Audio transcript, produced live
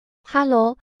哈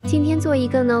喽，今天做一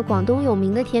个广东有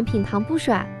名的甜品糖不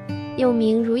甩，又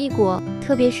名如意果，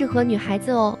特别适合女孩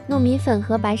子哦。糯米粉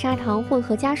和白砂糖混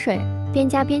合加水，边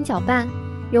加边搅拌，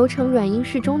揉成软硬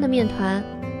适中的面团。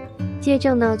接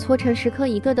着搓成10克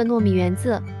1个的糯米圆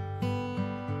子。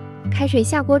开水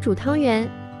下锅煮汤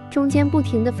圆，中间不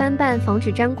停地翻拌，防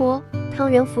止粘锅。汤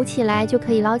圆浮起来就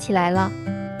可以捞起来了，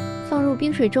放入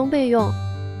冰水中备用。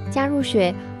加入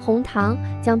水、红糖、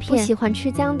姜片，不喜欢吃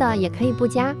姜的也可以不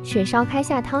加。水烧开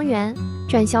下汤圆，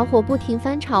转小火不停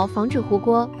翻炒，防止糊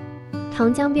锅。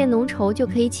糖浆变浓稠就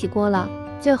可以起锅了。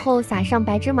最后撒上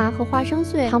白芝麻和花生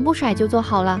碎，糖不甩就做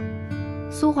好了。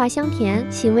酥滑香甜，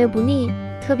腥味不腻，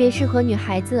特别适合女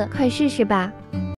孩子，快试试吧。